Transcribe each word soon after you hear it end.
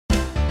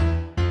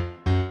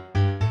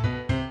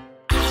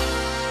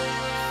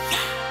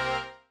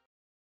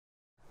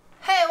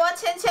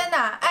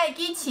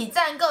记起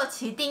赞、个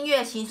起订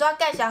阅，请刷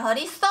介绍给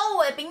你所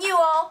有的朋友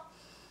哦。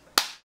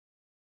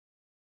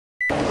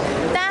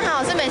大家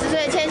好，我是美食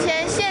推的芊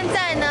芊，现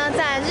在呢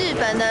在日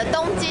本的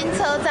东京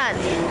车站，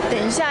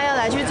等一下要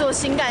来去坐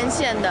新干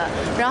线的。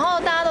然后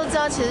大家都知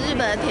道，其实日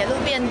本的铁路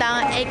便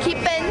当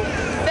駅弁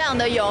非常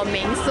的有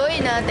名，所以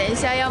呢，等一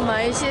下要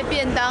买一些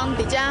便当，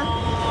底下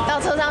到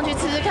车上去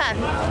吃吃看。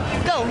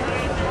Go！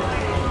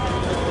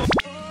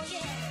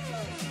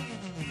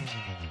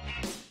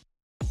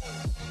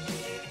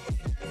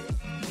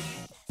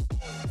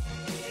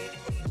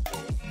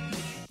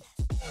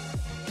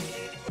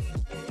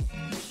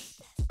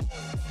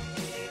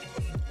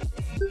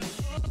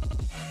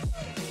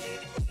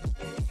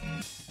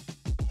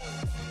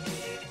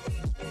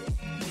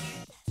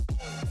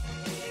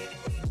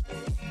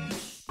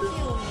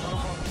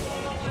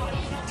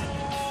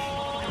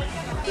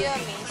第二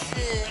名是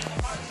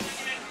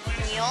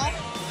牛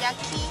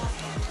yaki，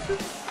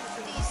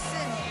 第四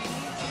名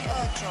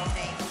129枚。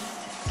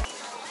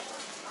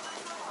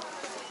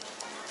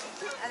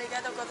あり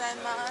がとうござい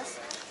ます。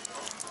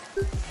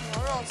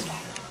牛肉虫，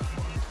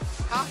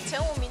好，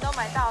前5名都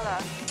买到了。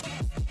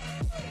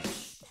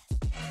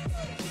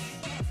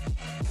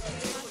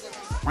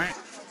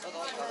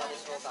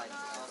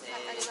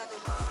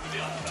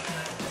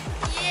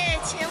耶，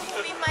前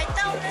5名买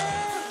到了。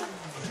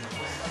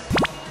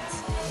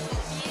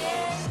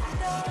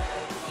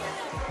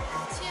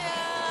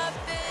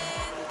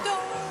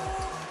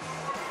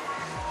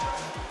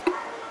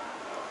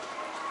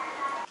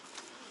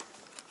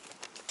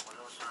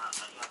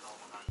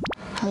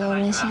好了，我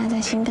们现在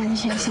在新干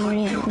线上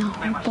面，然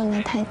后不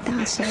能太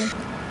大声。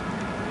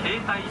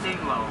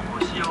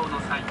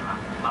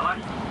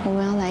我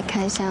们要来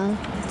开箱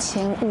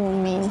前5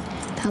名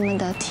他们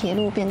的铁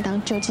路便当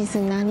究竟是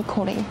哪里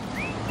口嘞？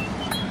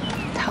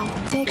好，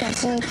这个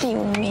是第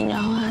5名，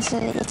然后它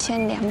是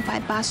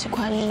1280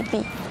块日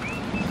币，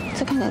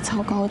这看起来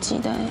超高级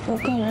的。我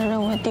个人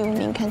认为第5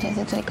名看起来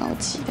是最高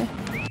级的。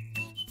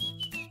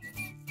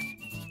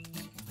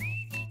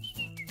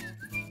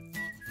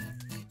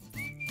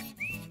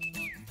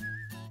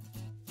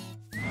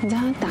你知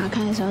道它打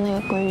开的时候，那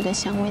个鲑鱼的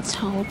香味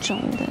超重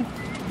的。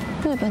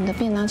日本的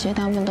便当其实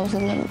大部分都是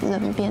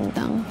冷便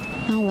当，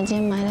然后我们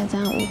今天买了这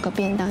样5个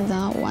便当，你知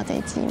道哇这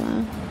几吗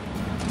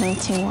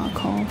？2000瓦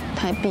块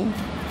台币。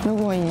如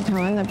果以台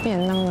湾的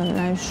便当人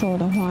来说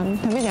的话，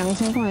台币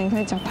2000块你可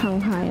以叫烫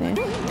海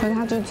呢，可是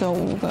它就只有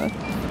5个。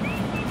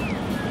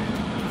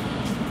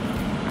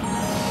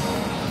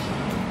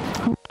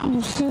好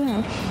吃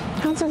哎！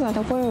它这个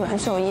的鲑鱼卵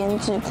是有腌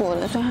制过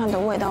的，所以它的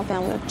味道非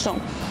常的重。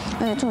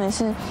而且重点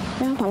是，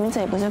因为它旁边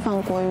这里不是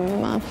放鲑鱼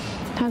吗？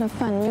它的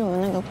饭又有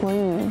那个鲑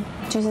鱼，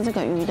就是这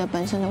个鱼的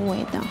本身的味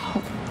道，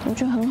我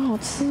觉得很好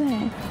吃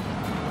哎！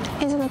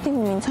哎，这个第5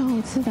名超好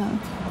吃的。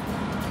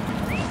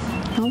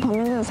然后旁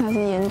边这个菜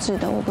是腌制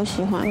的，我不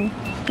喜欢，因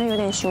为有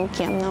点手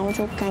干，然后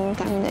就干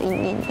干的、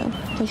硬硬的，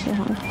不喜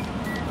欢。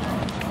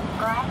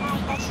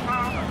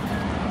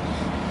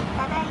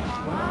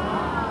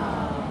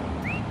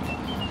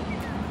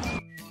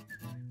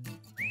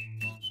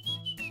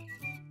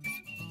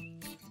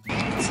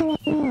吃完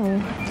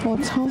了，我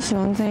超喜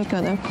欢这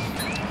个的。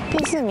第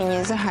4名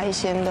也是海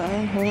鲜的，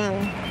你看，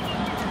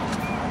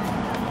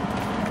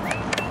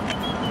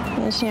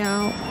等一下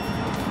哦。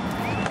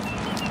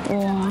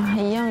哇，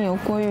一样有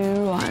鲑鱼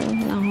卵，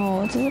然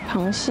后这是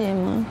螃蟹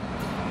吗？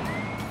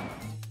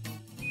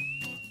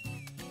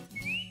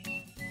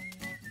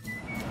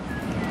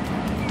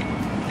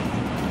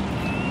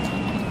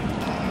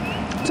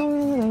中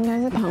间这个应该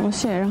是螃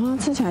蟹，然后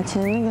它吃起来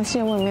其实那个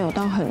蟹味没有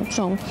到很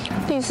重。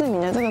第4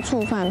名的这个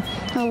醋饭，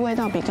它的味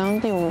道比刚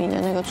刚第5名的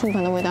那个醋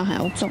饭的味道还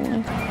要重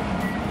哎，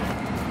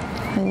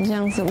很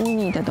像是乌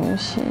尼的东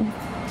西。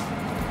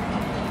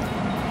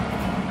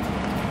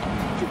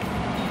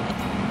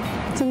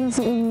真的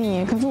是乌尼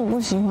耶，可是我不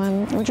喜欢，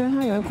我觉得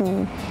它有一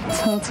股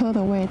车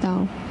的味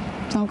道，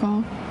糟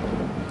糕。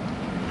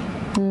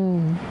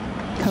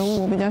可恶，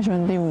我比较喜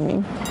欢第5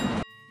名。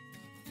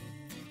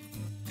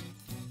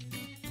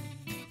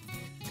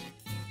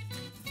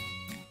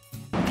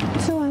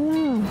吃完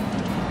了，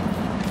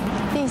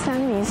第3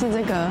名是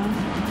这个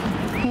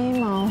黑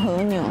毛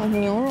和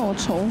牛肉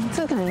虫，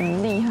这感觉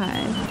很厉害，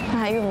它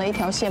还用了一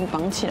条线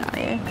绑起来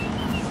耶，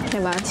可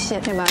以把它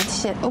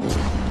切哦。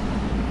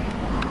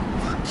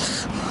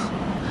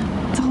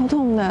超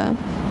痛的，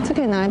这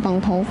可以拿来绑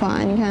头发，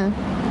你看。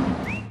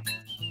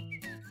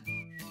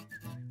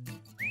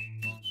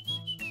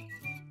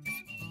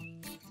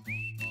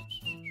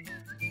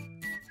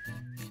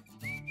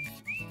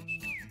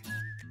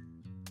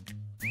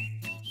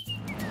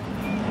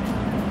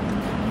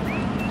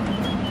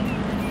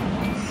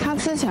它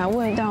吃起来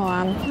味道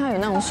啊，它有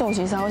那种寿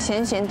喜烧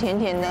咸咸甜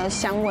甜的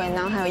香味，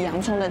然后还有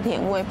洋葱的甜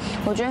味，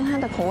我觉得它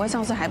的口味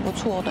上是还不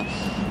错的。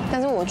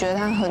但是我觉得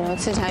它可能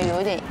吃起来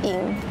有一点硬，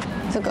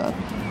这个。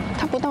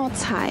它不到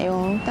柴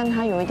哦，但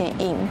它有一点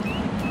硬。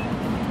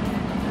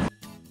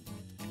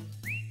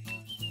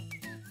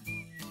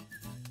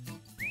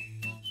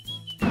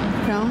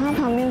然后它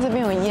旁边这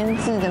边有腌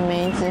制的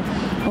梅子。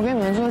我跟你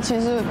们说，其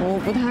实我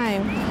不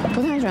太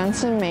喜欢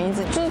吃梅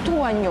子，就是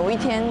突然有一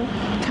天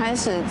开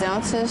始，只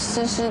要吃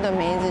湿湿的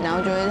梅子，然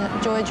后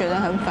就会觉得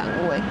很反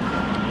胃。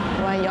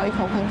我来咬一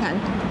口看看。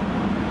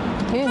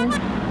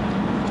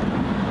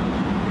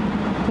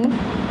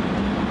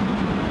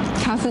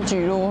它是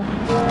蒟蒻，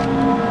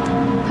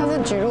它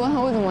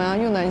为什么要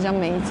用得很像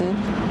梅子？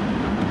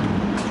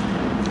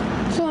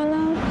吃完了，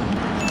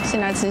先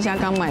来吃一下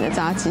刚买的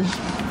炸鸡，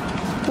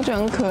不觉得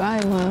很可爱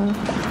吗？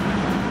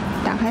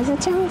打开是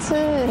这样子，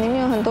里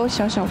面有很多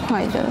小小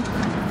块的。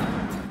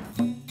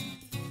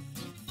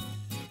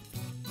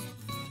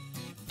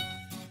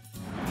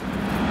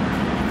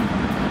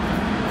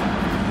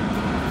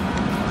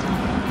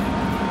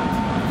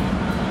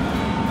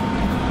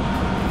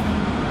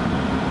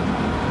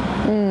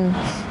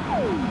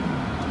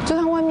就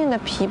它外面的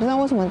皮不知道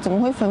为什么怎么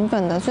会粉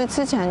粉的，所以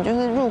吃起来就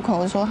是入口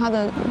的时候，它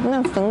的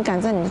那粉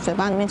感在你的嘴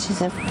巴里面其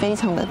实非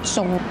常的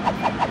重。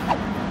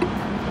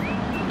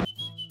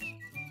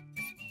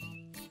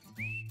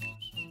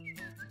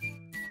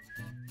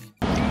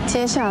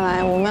接下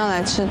来我们要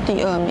来吃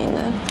第2名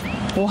了。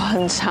我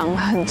很长，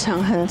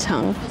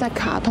在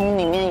卡通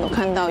里面有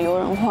看到有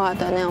人画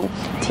的那种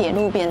铁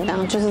路便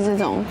当，就是这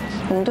种。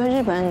我们对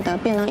日本人的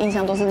便当印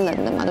象都是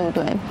冷的嘛，对不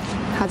对？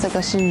它这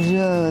个是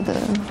热的，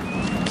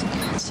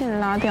线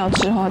拉掉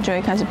之后就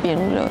会开始变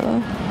热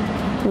了。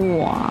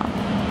哇，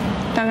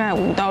大概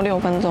5到6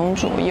分钟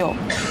左右。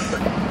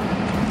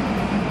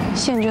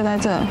线就在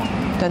这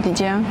的底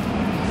下，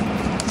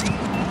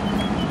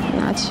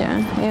拿起来，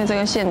因为这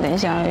个线等一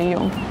下要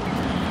用。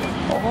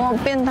哇，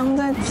便当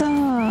在这，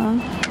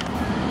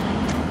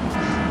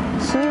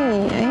所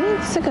以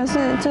这个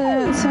是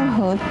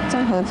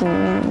在盒子里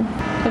面，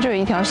它就有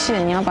一条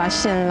线，你要把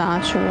线拉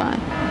出来，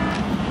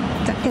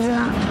再一直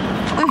拉，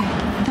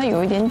它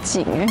有一点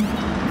紧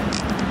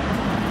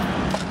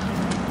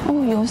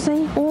哦，有声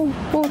音，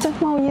在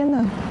冒烟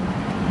了，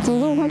煮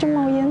这么快就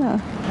冒烟了，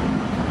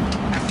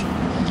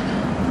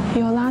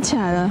有拉起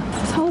来了，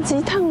超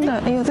级烫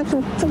的，哎呦，这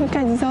个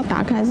盖子是要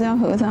打开，是要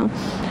合上。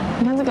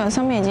你看这个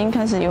上面已经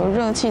开始有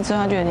热气之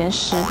后，它就有点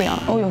湿掉。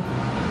哦呦，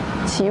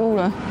起雾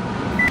了。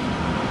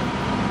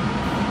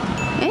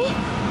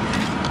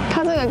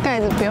它这个盖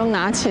子不用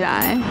拿起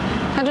来，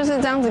它就是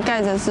这样子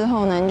盖着之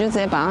后呢，你就直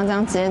接把它这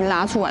样直接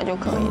拉出来就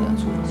可以了。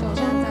所以我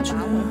现在再把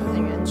它恢复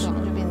成原状，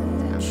就变成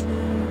这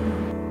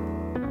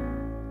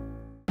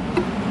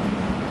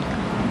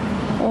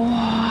样。哇，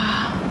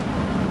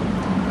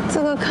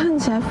这个看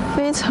起来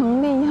非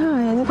常厉害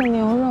耶，这个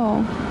牛肉。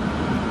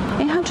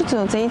它就只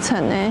有这一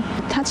层呢，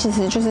它其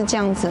实就是这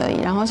样子而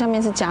已。然后下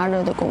面是加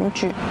热的工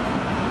具，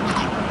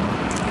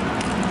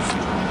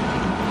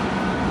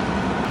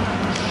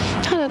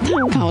它的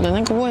炭烤的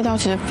那个味道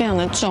其实非常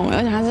的重，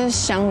而且它是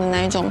香的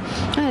那一种。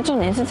而且重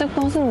点是，这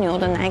不知道是牛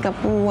的哪一个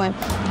部位，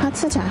它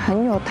吃起来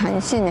很有弹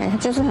性它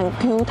就是很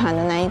Q 弹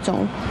的那一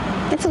种。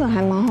这个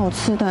还蛮好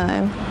吃的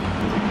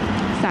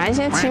撒一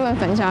些七味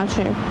粉下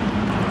去，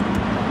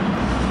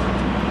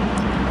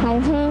好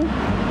吃。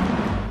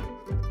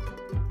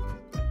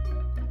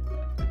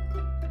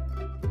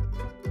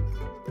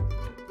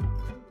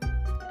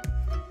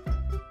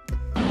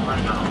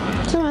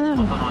吃完了，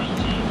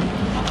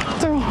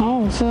这个好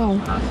好吃哦。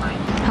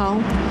好，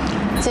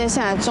接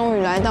下来终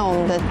于来到我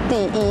们的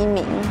第1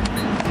名。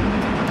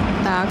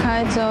打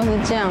开之后是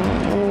这样，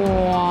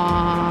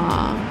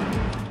哇！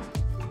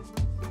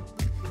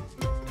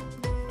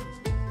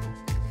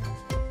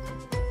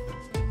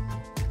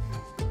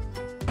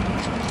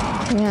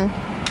你看。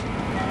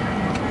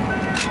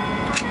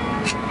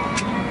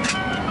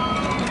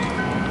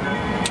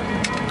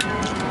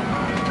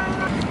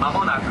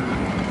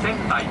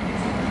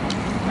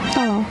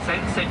到了。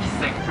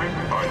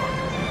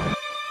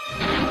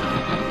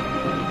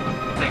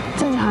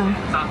正常，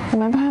我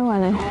没拍完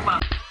呢。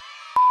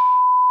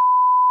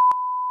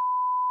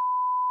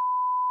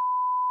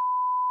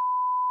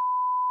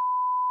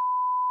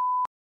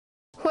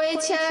火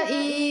车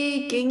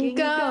已经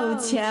到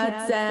车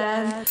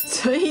站，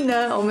所以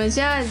呢，我们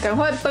现在赶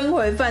快奔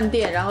回饭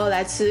店，然后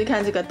来吃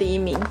看这个第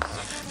1名。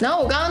然后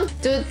我刚刚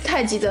就是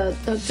太急着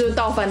就是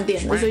到饭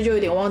店了，所以就有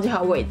点忘记它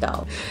的味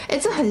道。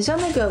这很像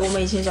那个我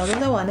们以前小时候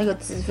在玩那个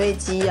纸飞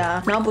机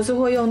啊，然后不是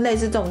会用类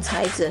似这种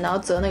材质，然后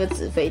折那个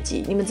纸飞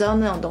机。你们知道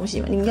那种东西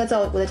吗？你应该知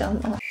道我在讲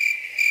什么。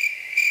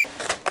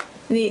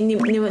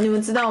你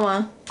们知道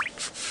吗？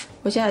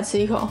我现在吃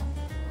一口。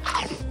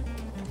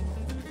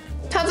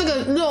它这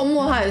个肉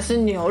末它也是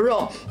牛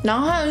肉，然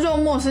后它的肉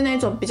末是那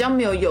种比较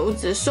没有油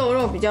脂、瘦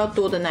肉比较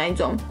多的那一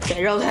种。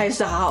肥肉太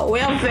少，我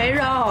要肥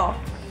肉。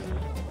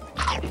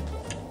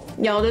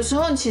咬的时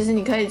候，其实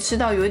你可以吃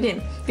到有点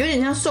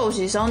像寿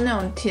喜烧那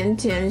种甜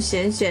甜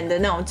咸咸的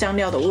那种酱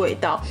料的味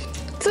道。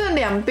这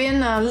两边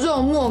呢，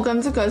肉末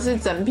跟这个是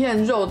整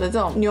片肉的这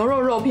种牛肉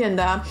肉片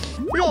的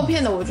肉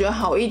片的我觉得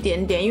好一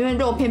点点，因为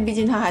肉片毕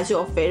竟它还是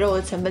有肥肉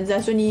的成分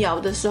在，所以你咬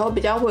的时候比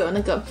较会有那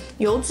个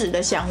油脂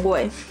的香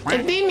味。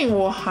第1名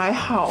我还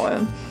好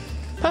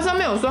它上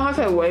面有说它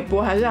可以微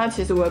波，还是它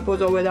其实微波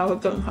之后味道会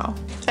更好？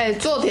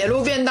做铁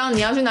路便当你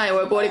要去哪里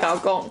微波？你搞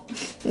讲。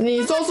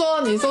你说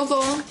说，你说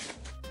说。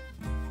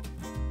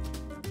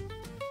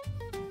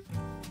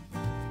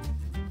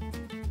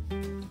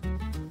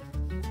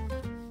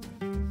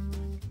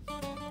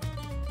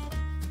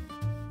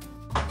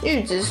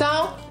玉子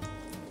烧，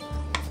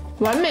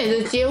完美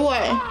的结尾。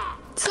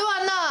吃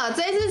完了，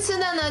这一次吃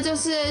的呢就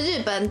是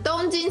日本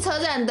东京车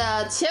站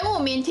的前5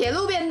名铁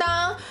路便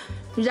当。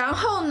然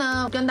后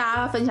呢，跟大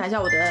家分享一下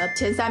我的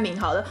前3名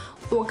好了。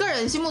我个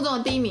人心目中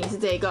的第1名是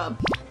这个，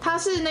它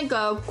是那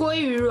个鲑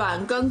鱼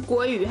卵跟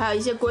鲑鱼，还有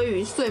一些鲑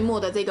鱼碎末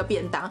的这个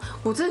便当，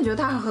我真的觉得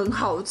它很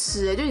好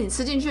吃哎，就你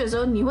吃进去的时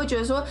候，你会觉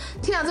得说，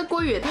天啊，这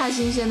鲑鱼也太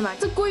新鲜了吧！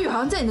这鲑鱼好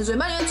像在你的嘴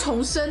巴里面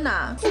重生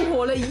啊，复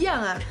活了一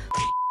样啊。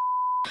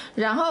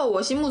然后我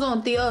心目中的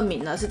第2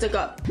名呢是这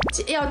个，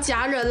要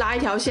加热拉一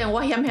条线，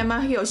我咸咸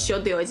嘛有修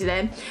掉之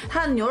类。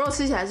它的牛肉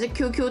吃起来是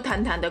QQ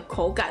弹弹的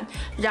口感，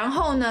然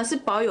后呢是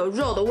保有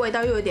肉的味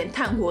道，又有点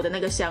炭火的那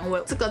个香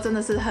味，这个真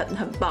的是很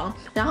棒。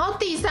然后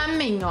第3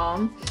名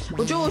哦，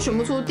我觉得我选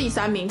不出第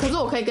3名，可是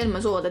我可以跟你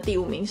们说我的第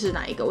5名是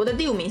哪一个。我的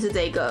第5名是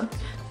这个，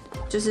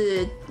就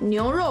是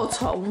牛肉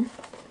粽，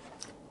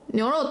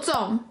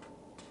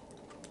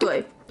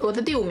对。我的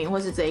第5名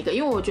会是这个，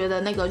因为我觉得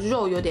那个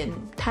肉有点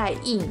太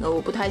硬了，我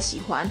不太喜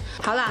欢。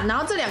好啦，然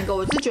后这2个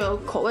我是觉得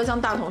口味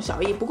上大同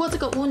小异，不过这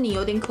个乌尼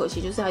有点可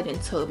惜，就是它有点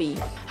扯鼻。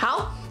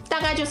好，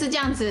大概就是这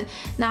样子。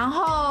然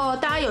后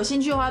大家有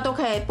兴趣的话，都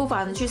可以不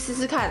妨的去试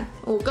试看。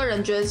我个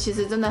人觉得其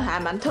实真的还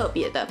蛮特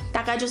别的。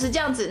大概就是这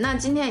样子。那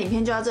今天的影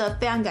片就到这，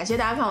非常感谢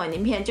大家看我的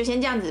影片，就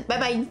先这样子，拜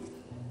拜。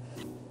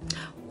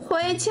火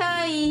车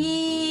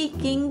已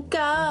经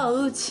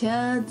到车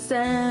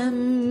站。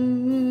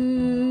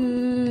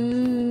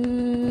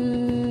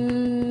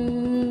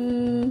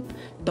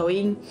抖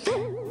音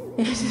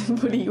也是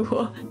不理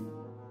我。